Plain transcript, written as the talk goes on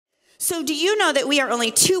So do you know that we are only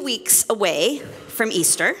 2 weeks away from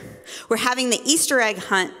Easter? We're having the Easter egg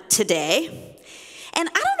hunt today. And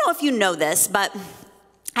I don't know if you know this, but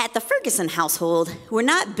at the Ferguson household, we're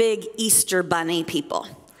not big Easter bunny people.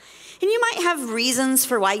 And you might have reasons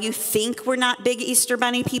for why you think we're not big Easter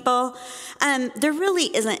bunny people. There really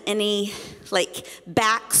isn't any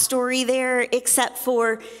backstory there, except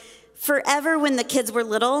for forever when the kids were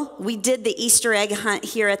little, we did the Easter egg hunt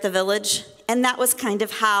here at the village. And that was kind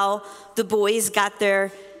of how the boys got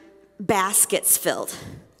their baskets filled.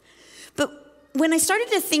 But when I started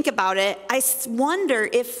to think about it, I wonder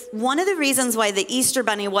if one of the reasons why the Easter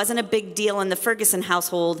bunny wasn't a big deal in the Ferguson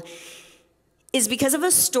household is because of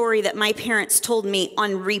a story that my parents told me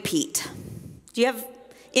on repeat. Do you have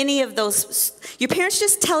any of those? Your parents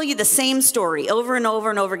just tell you the same story over and over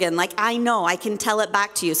and over again. Like, I know, I can tell it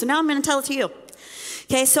back to you. So now I'm going to tell it to you.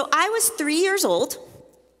 Okay, so I was 3 years old.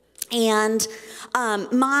 And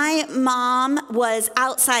my mom was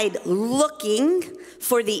outside looking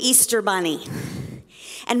for the Easter bunny.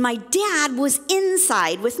 And my dad was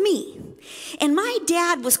inside with me. And my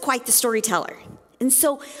dad was quite the storyteller. And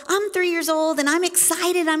so I'm 3 years old and I'm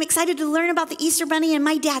excited. I'm excited to learn about the Easter bunny. And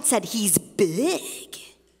my dad said, he's big.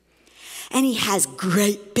 And he has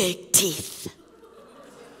great big teeth.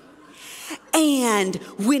 And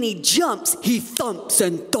when he jumps, he thumps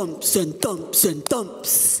and thumps and thumps and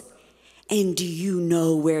thumps. And do you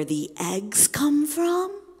know where the eggs come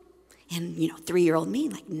from? And, 3-year-old me,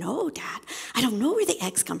 like, no, Dad, I don't know where the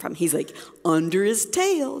eggs come from. He's like, under his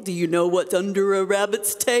tail. Do you know what's under a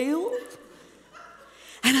rabbit's tail?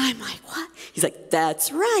 And I'm like, what? He's like,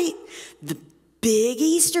 that's right. The big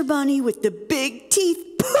Easter bunny with the big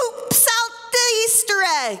teeth poops out the Easter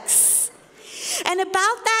eggs. And about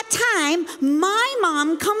that time, my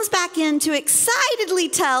mom comes back in to excitedly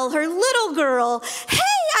tell her little girl, hey,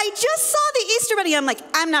 I just saw the Easter bunny. I'm like,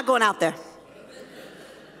 I'm not going out there.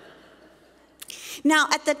 Now,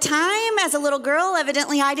 at the time, as a little girl,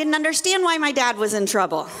 evidently I didn't understand why my dad was in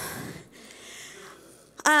trouble.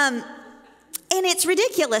 And it's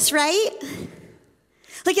ridiculous, right?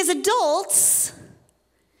 Like, as adults,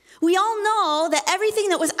 we all know that everything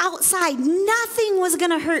that was outside, nothing was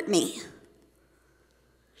going to hurt me.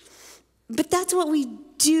 But that's what we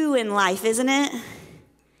do in life, isn't it?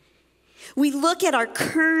 We look at our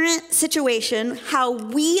current situation, how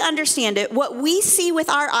we understand it, what we see with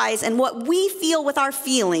our eyes, and what we feel with our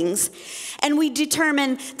feelings, and we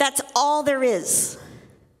determine that's all there is.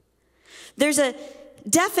 There's a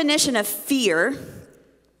definition of fear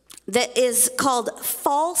that is called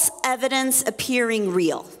false evidence appearing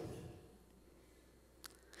real.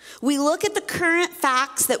 We look at the current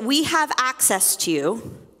facts that we have access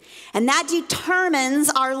to, and that determines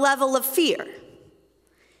our level of fear.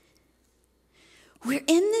 We're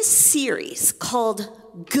in this series called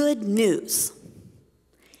Good News.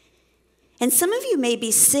 And some of you may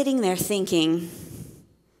be sitting there thinking,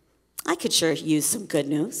 I could sure use some good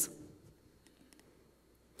news.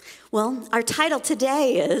 Well, our title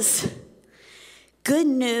today is Good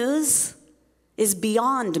News is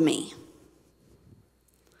Beyond Me.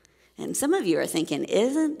 And some of you are thinking,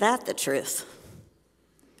 isn't that the truth?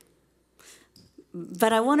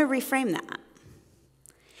 But I want to reframe that.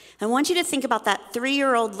 I want you to think about that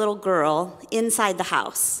 3-year-old little girl inside the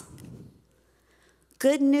house.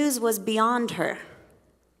 Good news was beyond her.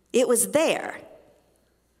 It was there.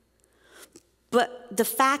 But the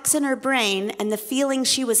facts in her brain and the feelings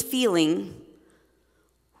she was feeling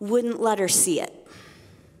wouldn't let her see it.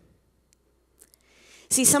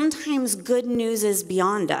 See, sometimes good news is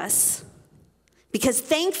beyond us because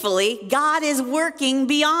thankfully God is working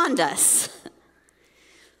beyond us.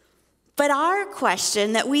 But our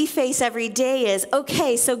question that we face every day is,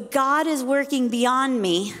 okay, so God is working beyond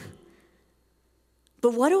me,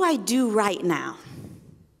 but what do I do right now?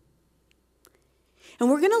 And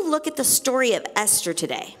we're going to look at the story of Esther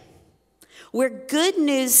today, where good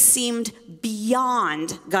news seemed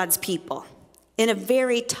beyond God's people in a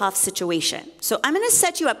very tough situation. So I'm going to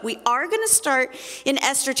set you up. We are going to start in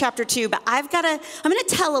Esther chapter 2, but I'm going to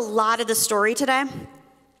tell a lot of the story today.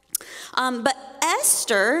 But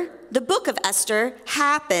Esther, the book of Esther,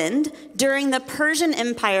 happened during the Persian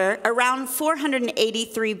Empire around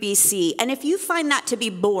 483 BC. And if you find that to be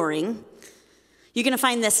boring, you're going to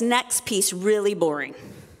find this next piece really boring.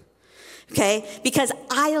 Okay? Because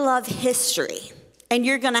I love history. And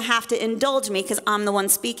you're going to have to indulge me because I'm the one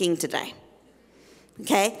speaking today.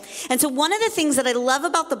 Okay? And so one of the things that I love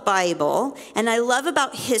about the Bible and I love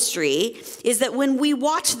about history is that when we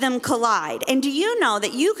watch them collide, and do you know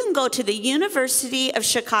that you can go to the University of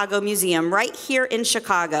Chicago Museum right here in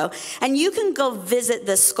Chicago, and you can go visit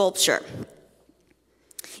this sculpture.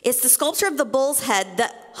 It's the sculpture of the bull's head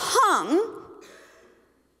that hung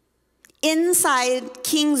inside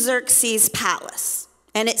King Xerxes' palace.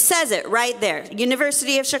 And it says it right there.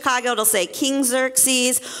 University of Chicago, it'll say King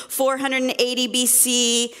Xerxes, 480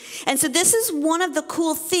 BC. And so this is one of the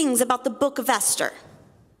cool things about the book of Esther,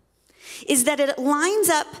 is that it lines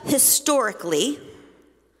up historically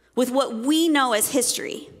with what we know as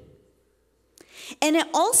history. And it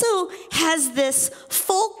also has this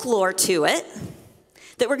folklore to it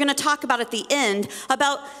that we're going to talk about at the end,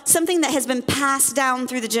 about something that has been passed down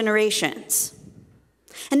through the generations.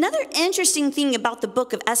 Another interesting thing about the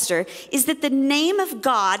book of Esther is that the name of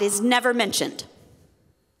God is never mentioned.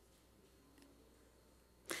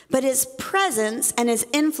 But his presence and his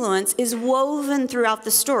influence is woven throughout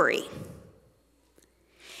the story.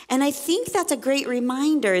 And I think that's a great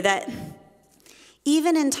reminder that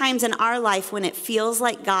even in times in our life when it feels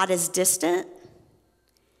like God is distant,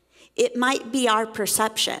 it might be our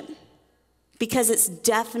perception, because it's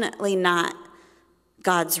definitely not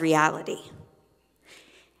God's reality.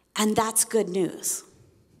 And that's good news.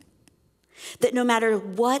 That no matter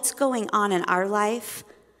what's going on in our life,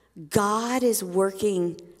 God is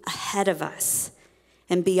working ahead of us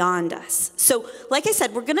and beyond us. So, like I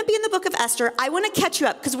said, we're going to be in the book of Esther. I want to catch you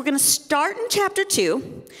up because we're going to start in chapter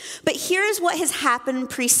 2. But here's what has happened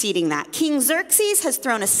preceding that. King Xerxes has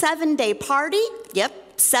thrown a 7-day party. Yep.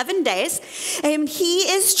 7 days, and he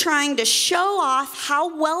is trying to show off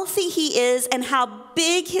how wealthy he is and how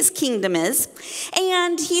big his kingdom is,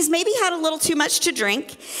 and he's maybe had a little too much to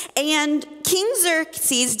drink, and King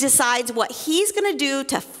Xerxes decides what he's going to do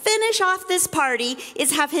to finish off this party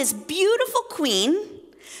is have his beautiful queen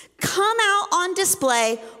come out on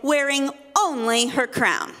display wearing only her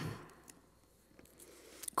crown.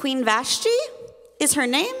 Queen Vashti is her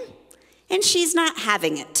name, and she's not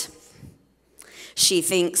having it. She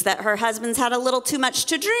thinks that her husband's had a little too much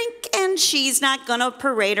to drink, and she's not going to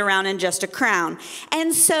parade around in just a crown.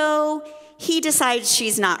 And so he decides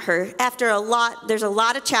she's not her. There's a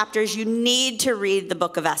lot of chapters. You need to read the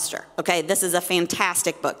book of Esther. Okay, this is a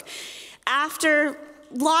fantastic book. After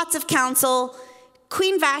lots of counsel,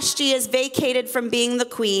 Queen Vashti is vacated from being the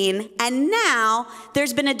queen, and now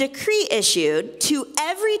there's been a decree issued to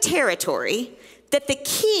every territory that the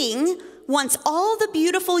king wants all the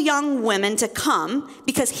beautiful young women to come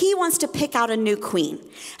because he wants to pick out a new queen.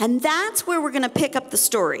 And that's where we're going to pick up the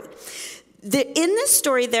story. In this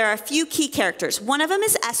story, there are a few key characters. One of them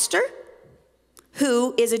is Esther,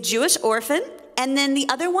 who is a Jewish orphan. And then the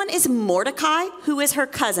other one is Mordecai, who is her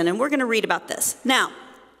cousin. And we're going to read about this. Now,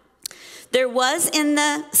 there was in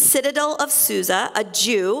the citadel of Susa a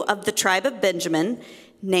Jew of the tribe of Benjamin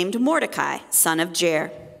named Mordecai, son of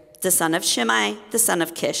Jair, the son of Shimei, the son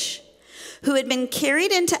of Kish, who had been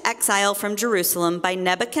carried into exile from Jerusalem by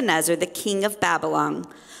Nebuchadnezzar, the king of Babylon,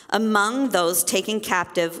 among those taken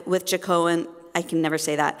captive with Jehoiakim, I can never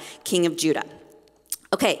say that, king of Judah.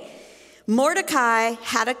 Okay, Mordecai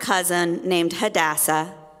had a cousin named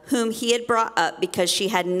Hadassah, whom he had brought up because she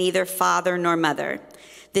had neither father nor mother.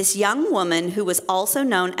 This young woman, who was also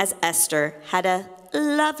known as Esther, had a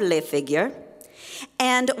lovely figure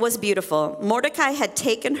and was beautiful. Mordecai had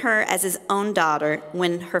taken her as his own daughter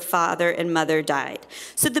when her father and mother died.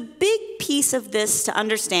 So the big piece of this to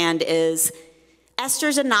understand is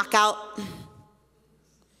Esther's a knockout.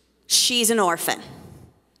 She's an orphan.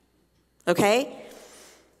 Okay?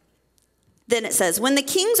 Then it says, when the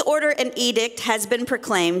king's order and edict has been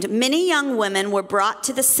proclaimed, many young women were brought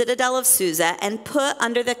to the citadel of Susa and put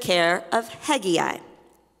under the care of Hegai.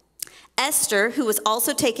 Esther, who was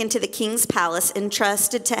also taken to the king's palace,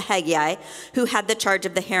 entrusted to Hegai, who had the charge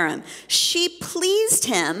of the harem. She pleased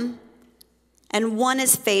him and won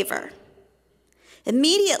his favor.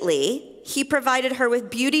 Immediately, he provided her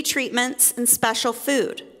with beauty treatments and special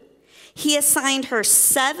food. He assigned her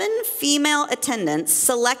 7 female attendants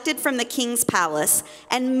selected from the king's palace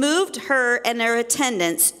and moved her and her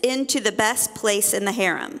attendants into the best place in the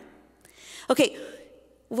harem. Okay,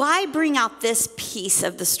 why bring out this piece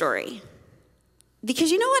of the story?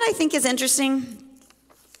 Because you know what I think is interesting?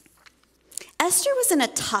 Esther was in a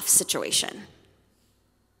tough situation.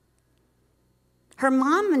 Her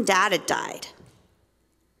mom and dad had died.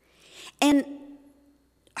 And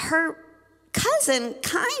her cousin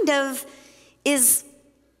kind of is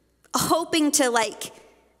hoping to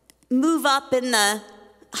move up in the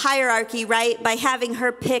hierarchy, right, by having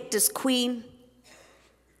her picked as queen.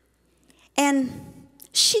 And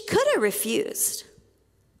she could have refused.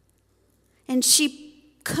 And she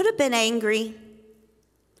could have been angry.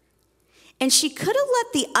 And she could have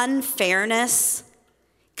let the unfairness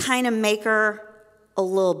kind of make her a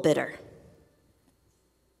little bitter.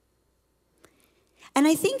 And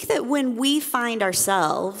I think that when we find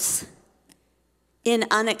ourselves in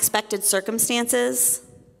unexpected circumstances,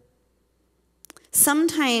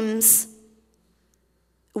 sometimes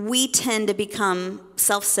we tend to become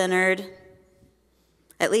self-centered.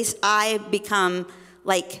 At least I become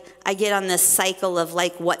I get on this cycle of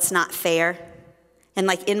what's not fair. And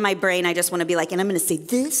in my brain, I just want to be and I'm going to say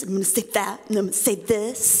this, I'm going to say that, and I'm going to say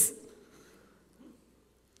this.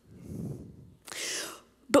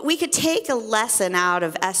 But we could take a lesson out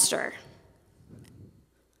of Esther.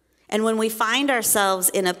 And when we find ourselves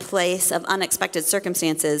in a place of unexpected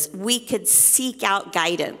circumstances, we could seek out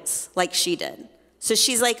guidance like she did. So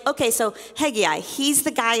she's okay, so Haggai, he's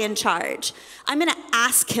the guy in charge. I'm going to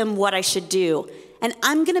ask him what I should do, and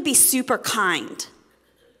I'm going to be super kind.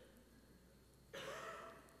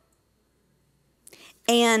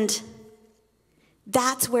 And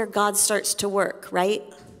that's where God starts to work, right?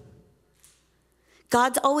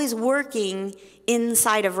 God's always working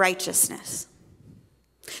inside of righteousness.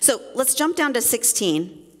 So let's jump down to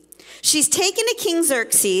 16. She's taken to King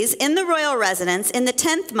Xerxes in the royal residence in the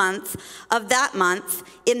 10th month of that month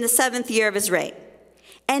in the 7th year of his reign.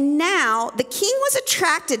 And now the king was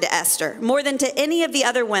attracted to Esther more than to any of the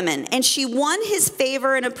other women, and she won his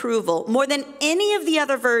favor and approval more than any of the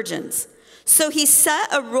other virgins. So he set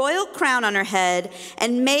a royal crown on her head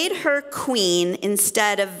and made her queen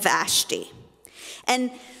instead of Vashti.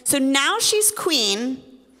 And so now she's queen,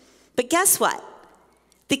 but guess what?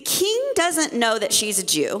 The king doesn't know that she's a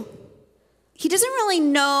Jew. He doesn't really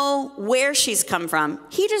know where she's come from.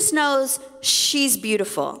 He just knows she's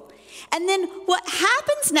beautiful. And then what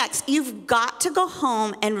happens next, you've got to go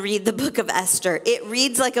home and read the book of Esther. It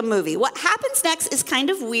reads like a movie. What happens next is kind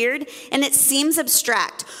of weird and it seems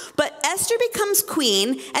abstract. But Esther becomes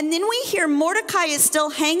queen, and then we hear Mordecai is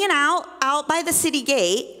still hanging out by the city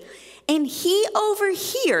gate. And he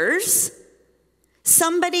overhears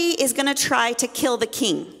somebody is going to try to kill the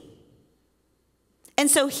king.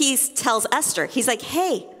 And so he tells Esther, he's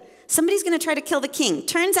hey, somebody's going to try to kill the king.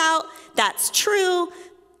 Turns out that's true.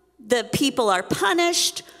 The people are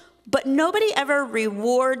punished, but nobody ever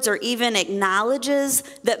rewards or even acknowledges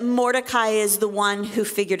that Mordecai is the one who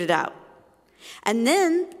figured it out. And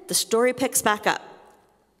then the story picks back up.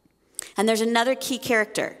 And there's another key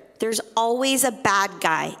character. There's always a bad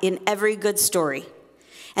guy in every good story.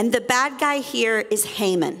 And the bad guy here is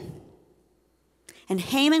Haman. And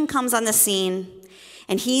Haman comes on the scene,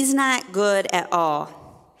 and he's not good at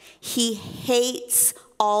all. He hates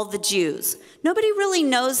all the Jews. Nobody really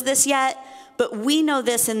knows this yet, but we know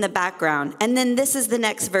this in the background. And then this is the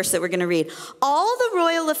next verse that we're going to read. All the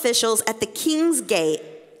royal officials at the king's gate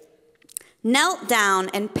knelt down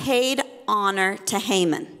and paid honor to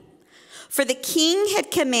Haman. For the king had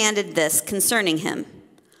commanded this concerning him.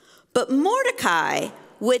 But Mordecai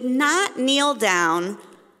would not kneel down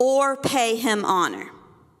or pay him honor.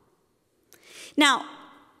 Now,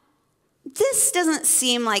 this doesn't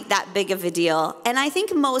seem like that big of a deal. And I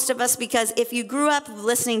think most of us, because if you grew up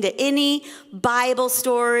listening to any Bible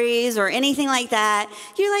stories or anything like that,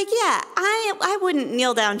 you're yeah, I wouldn't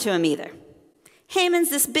kneel down to him either. Haman's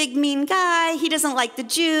this big mean guy. He doesn't like the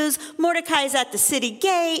Jews. Mordecai's at the city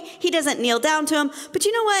gate. He doesn't kneel down to him. But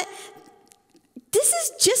you know what? This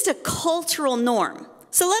is just a cultural norm.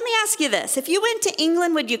 So let me ask you this. If you went to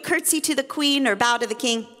England, would you curtsy to the queen or bow to the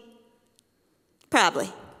king?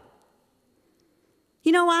 Probably.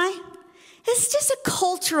 You know why? It's just a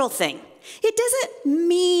cultural thing. It doesn't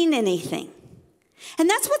mean anything. And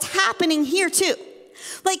that's what's happening here too.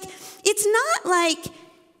 It's not like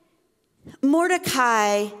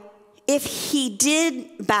Mordecai, if he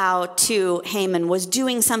did bow to Haman, was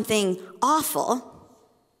doing something awful.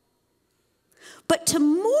 But to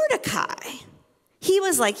Mordecai, he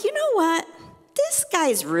was you know what? This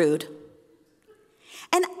guy's rude.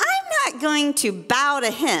 And I'm not going to bow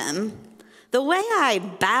to him the way I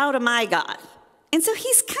bow to my God. And so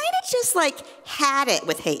he's kind of just had it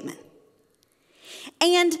with Haman.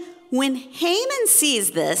 And when Haman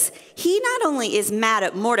sees this, he not only is mad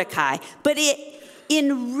at Mordecai, but it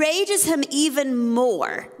enrages him even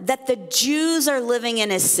more that the Jews are living in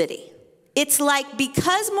his city. It's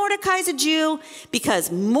because Mordecai's a Jew,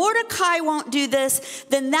 because Mordecai won't do this,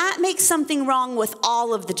 then that makes something wrong with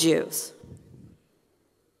all of the Jews.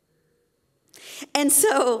 And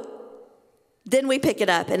so then we pick it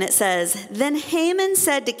up and it says, Then Haman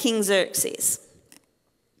said to King Xerxes,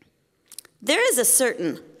 there is a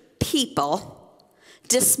certain people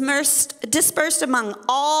dispersed among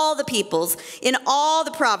all the peoples in all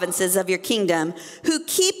the provinces of your kingdom who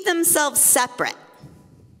keep themselves separate.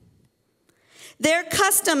 Their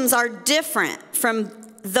customs are different from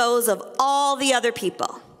those of all the other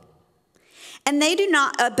people. and they do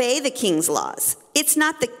not obey the king's laws. It's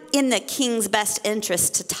not in the king's best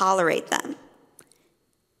interest to tolerate them.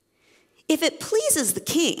 If it pleases the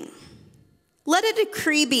king, let a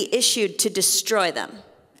decree be issued to destroy them.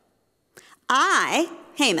 I,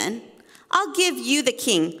 Haman, I'll give you the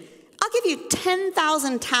king. I'll give you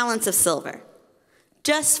 10,000 talents of silver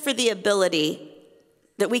just for the ability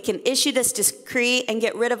that we can issue this decree and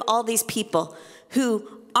get rid of all these people who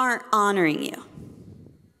aren't honoring you.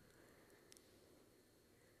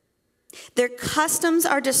 Their customs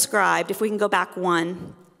are described, if we can go back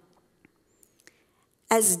one,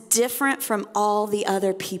 as different from all the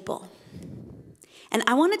other people. And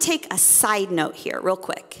I want to take a side note here real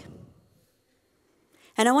quick.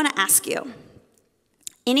 And I want to ask you,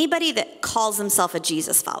 anybody that calls themselves a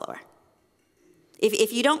Jesus follower,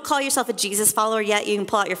 if you don't call yourself a Jesus follower yet, you can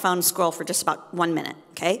pull out your phone and scroll for just about 1 minute,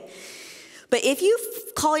 okay? But if you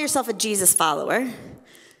call yourself a Jesus follower,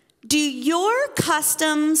 do your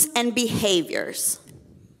customs and behaviors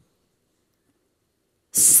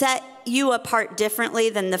set you apart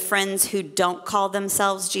differently than the friends who don't call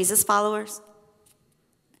themselves Jesus followers?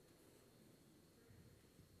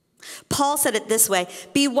 Paul said it this way: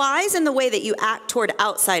 be wise in the way that you act toward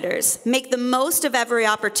outsiders. Make the most of every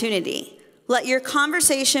opportunity. Let your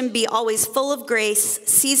conversation be always full of grace,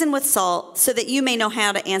 seasoned with salt, so that you may know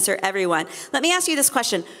how to answer everyone. Let me ask you this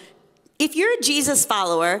question. If you're a Jesus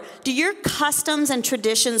follower, do your customs and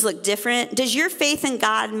traditions look different? Does your faith in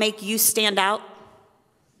God make you stand out?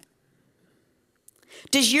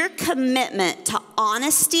 Does your commitment to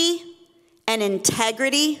honesty and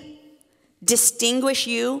integrity distinguish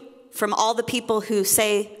you from all the people who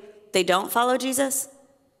say they don't follow Jesus?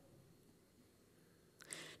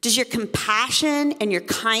 Does your compassion and your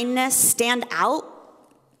kindness stand out?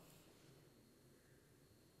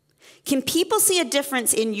 Can people see a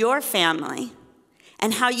difference in your family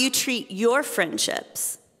and how you treat your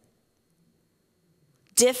friendships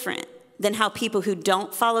different than how people who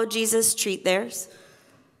don't follow Jesus treat theirs?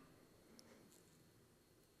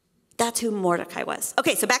 That's who Mordecai was.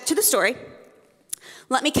 Okay, so back to the story.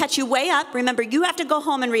 Let me catch you way up. Remember, you have to go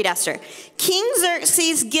home and read Esther. King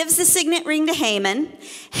Xerxes gives the signet ring to Haman.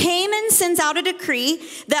 Haman sends out a decree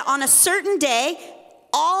that on a certain day,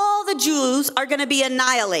 all the Jews are going to be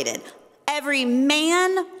annihilated. Every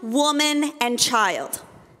man, woman, and child.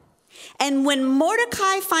 And when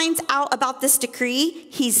Mordecai finds out about this decree,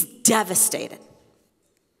 he's devastated.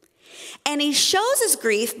 And he shows his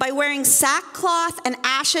grief by wearing sackcloth and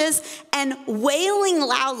ashes and wailing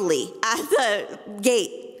loudly at the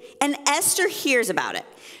gate. And Esther hears about it.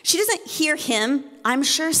 She doesn't hear him. I'm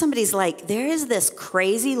sure somebody's like, there is this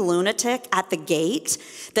crazy lunatic at the gate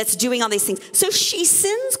that's doing all these things. So she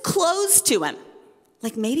sends clothes to him.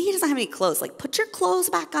 Like, maybe he doesn't have any clothes. Like, put your clothes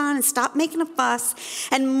back on and stop making a fuss.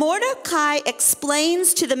 And Mordecai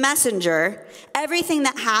explains to the messenger everything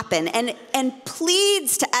that happened and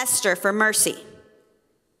pleads to Esther for mercy.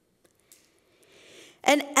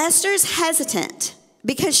 And Esther's hesitant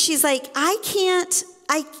because she's like, I can't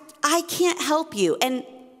help you. And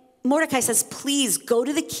Mordecai says, please go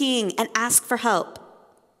to the king and ask for help.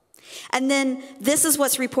 And then this is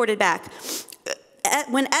what's reported back.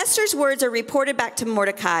 When Esther's words are reported back to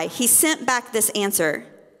Mordecai, he sent back this answer.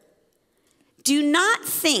 Do not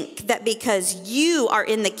think that because you are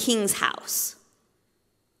in the king's house,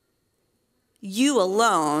 you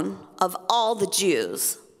alone of all the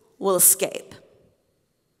Jews will escape.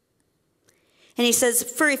 And he says,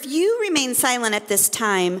 for if you remain silent at this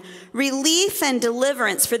time, relief and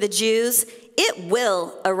deliverance for the Jews, it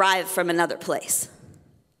will arrive from another place.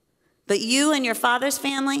 But you and your father's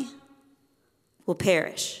family will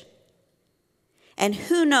perish. And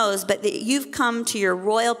who knows but that you've come to your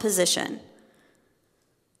royal position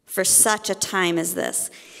for such a time as this.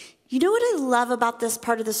 You know what I love about this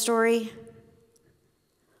part of the story?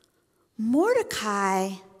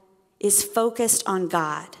 Mordecai is focused on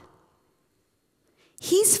God.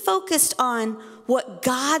 He's focused on what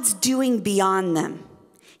God's doing beyond them.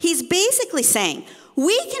 He's basically saying,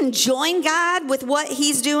 we can join God with what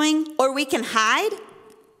he's doing, or we can hide.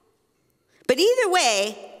 But either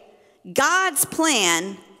way, God's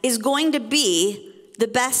plan is going to be the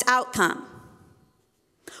best outcome.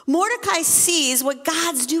 Mordecai sees what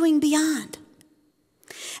God's doing beyond.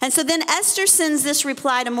 And so then Esther sends this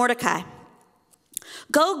reply to Mordecai.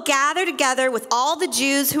 Go gather together with all the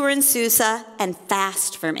Jews who are in Susa and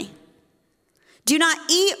fast for me. Do not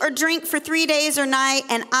eat or drink for 3 days or night,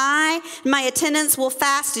 and I and my attendants will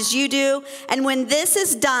fast as you do. And when this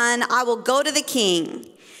is done, I will go to the king,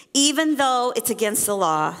 even though it's against the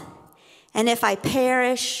law. And if I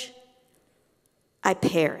perish, I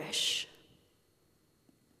perish.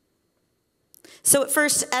 So at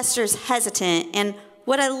first, Esther's hesitant. And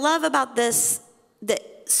what I love about this, that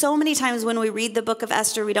so many times when we read the book of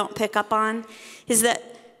Esther, we don't pick up on, is that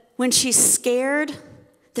when she's scared,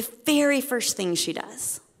 the very first thing she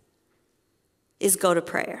does is go to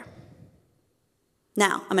prayer.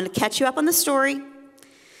 Now, I'm going to catch you up on the story.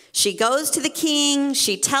 She goes to the king.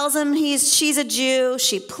 She tells him she's a Jew.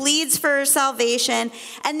 She pleads for her salvation.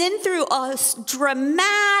 And then through a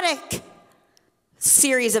dramatic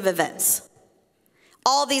series of events,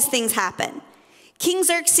 all these things happen. King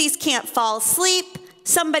Xerxes can't fall asleep.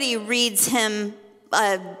 Somebody reads him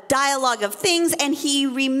a dialogue of things, and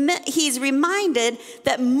he's reminded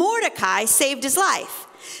that Mordecai saved his life.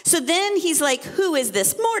 So then he's like, who is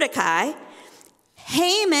this Mordecai?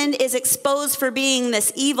 Haman is exposed for being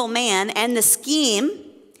this evil man and the scheme,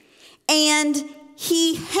 and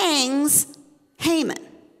he hangs Haman.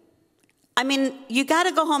 I mean, you got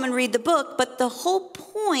to go home and read the book, but the whole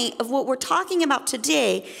point of what we're talking about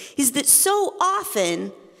today is that so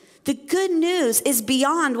often the good news is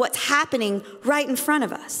beyond what's happening right in front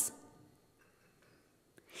of us.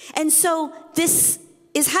 And so this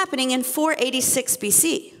is happening in 486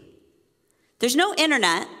 BC. There's no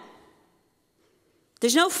internet.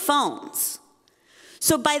 There's no phones.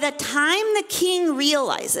 So by the time the king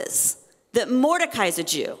realizes that Mordecai's a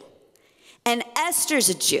Jew and Esther's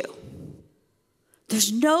a Jew,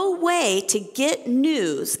 there's no way to get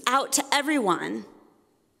news out to everyone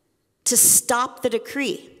to stop the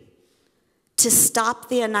decree, to stop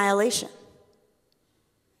the annihilation.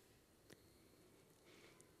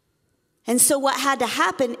 And so what had to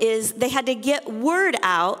happen is they had to get word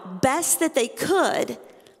out best that they could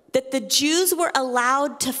that the Jews were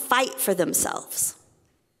allowed to fight for themselves.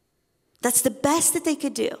 That's the best that they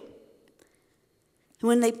could do. And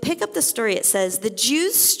when they pick up the story, it says, the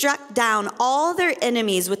Jews struck down all their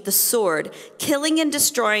enemies with the sword, killing and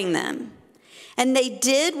destroying them. And they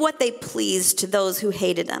did what they pleased to those who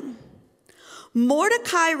hated them.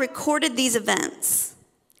 Mordecai recorded these events,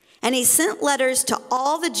 and he sent letters to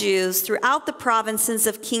all the Jews throughout the provinces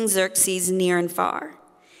of King Xerxes near and far.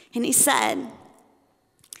 And he said,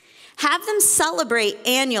 have them celebrate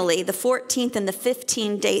annually the 14th and the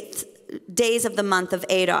 15th days of the month of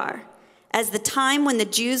Adar, as the time when the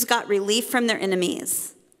Jews got relief from their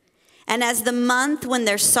enemies, and as the month when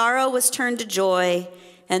their sorrow was turned to joy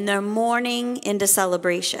and their mourning into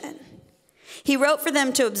celebration. He wrote for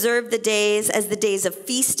them to observe the days as the days of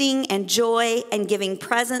feasting and joy and giving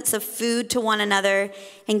presents of food to one another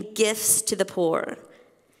and gifts to the poor.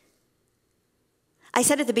 I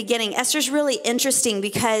said at the beginning, Esther's really interesting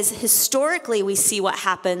because historically we see what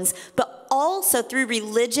happens, but also through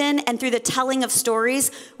religion and through the telling of stories,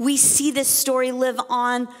 we see this story live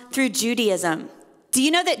on through Judaism. Do you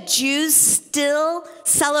know that Jews still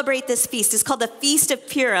celebrate this feast? It's called the Feast of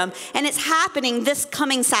Purim, and it's happening this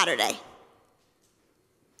coming Saturday.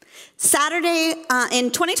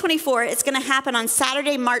 In 2024, it's going to happen on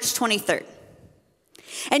Saturday, March 23rd.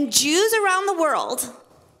 And Jews around the world,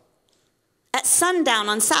 at sundown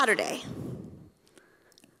on Saturday,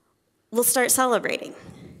 will start celebrating.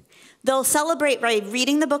 They'll celebrate by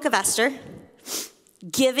reading the book of Esther,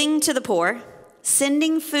 giving to the poor,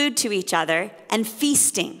 sending food to each other, and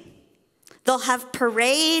feasting. They'll have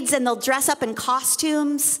parades and they'll dress up in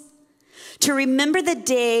costumes to remember the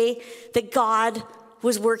day that God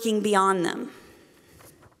was working beyond them.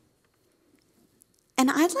 And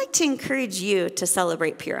I'd like to encourage you to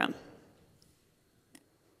celebrate Purim.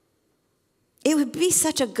 It would be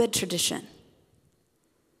such a good tradition.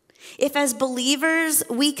 If as believers,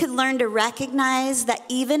 we could learn to recognize that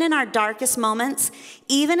even in our darkest moments,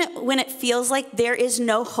 even when it feels like there is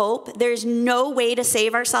no hope, there's no way to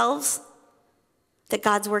save ourselves, that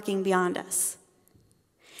God's working beyond us.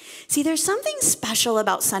 See, there's something special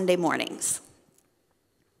about Sunday mornings.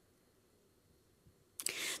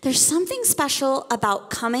 There's something special about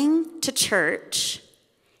coming to church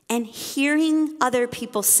and hearing other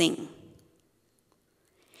people sing.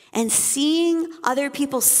 And seeing other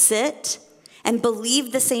people sit and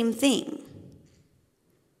believe the same thing.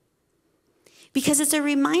 Because it's a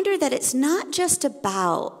reminder that it's not just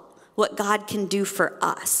about what God can do for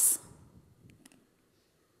us.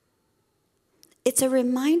 It's a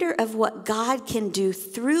reminder of what God can do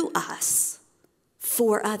through us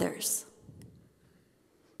for others.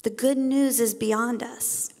 The good news is beyond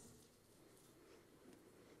us.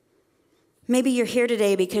 Maybe you're here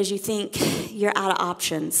today because you think you're out of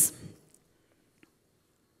options.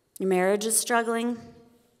 Your marriage is struggling.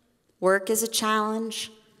 Work is a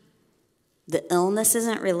challenge. The illness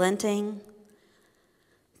isn't relenting.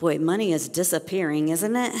 Boy, money is disappearing,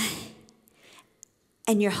 isn't it?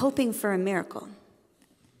 And you're hoping for a miracle.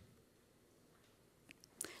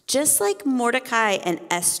 just like Mordecai and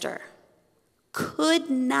Esther could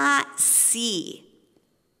not see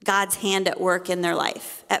God's hand at work in their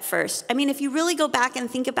life at first. I mean, if you really go back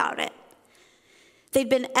and think about it, they'd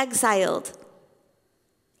been exiled.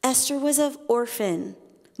 Esther was an orphan.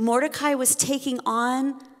 Mordecai was taking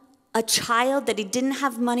on a child that he didn't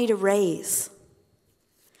have money to raise.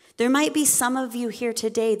 There might be some of you here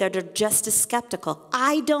today that are just as skeptical.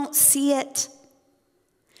 I don't see it.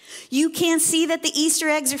 You can't see that the Easter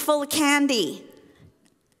eggs are full of candy.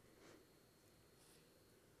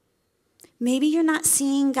 Maybe you're not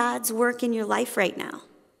seeing God's work in your life right now.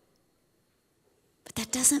 But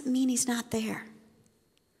that doesn't mean he's not there.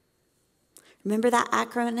 Remember that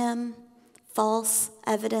acronym? False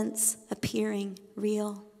evidence appearing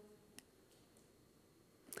real.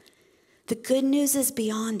 The good news is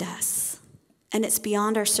beyond us, and it's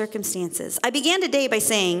beyond our circumstances. I began today by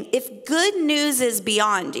saying, if good news is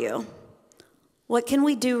beyond you, what can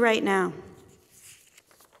we do right now?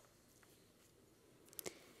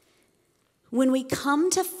 When we come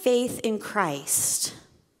to faith in Christ,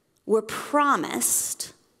 we're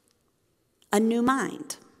promised a new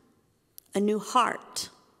mind, a new heart,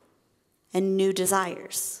 and new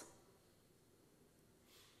desires.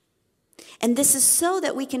 And this is so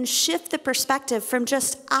that we can shift the perspective from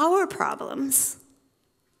just our problems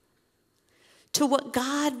to what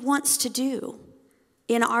God wants to do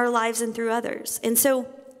in our lives and through others. And so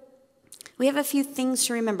we have a few things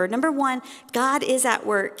to remember. Number one, God is at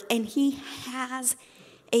work, and he has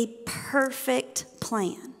a perfect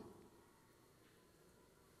plan.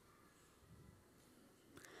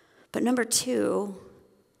 But number two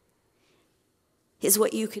is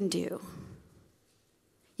what you can do.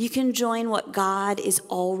 You can join what God is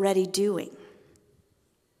already doing.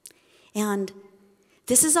 And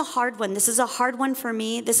this is a hard one. This is a hard one for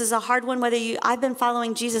me. This is a hard one I've been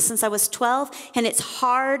following Jesus since I was 12, and it's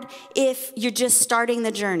hard if you're just starting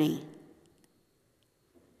the journey.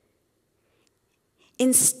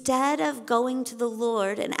 Instead of going to the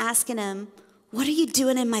Lord and asking him, what are you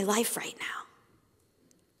doing in my life right now?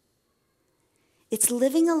 It's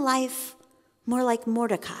living a life more like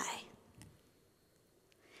Mordecai,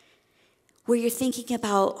 where you're thinking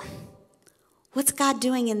about what's God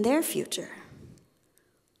doing in their future?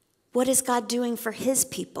 What is God doing for his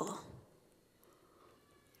people?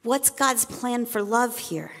 What's God's plan for love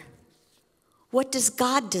here? What does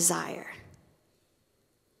God desire?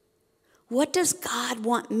 What does God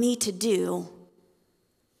want me to do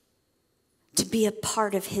to be a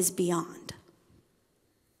part of his beyond?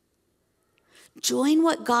 Join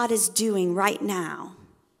what God is doing right now,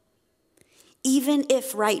 even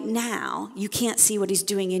if right now you can't see what he's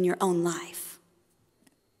doing in your own life.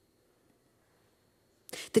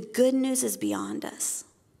 The good news is beyond us.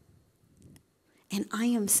 And I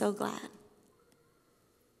am so glad.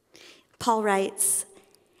 Paul writes,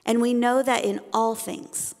 and we know that in all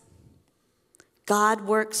things, God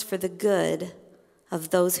works for the good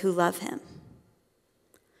of those who love him,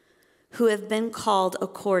 who have been called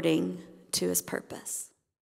according to his purpose.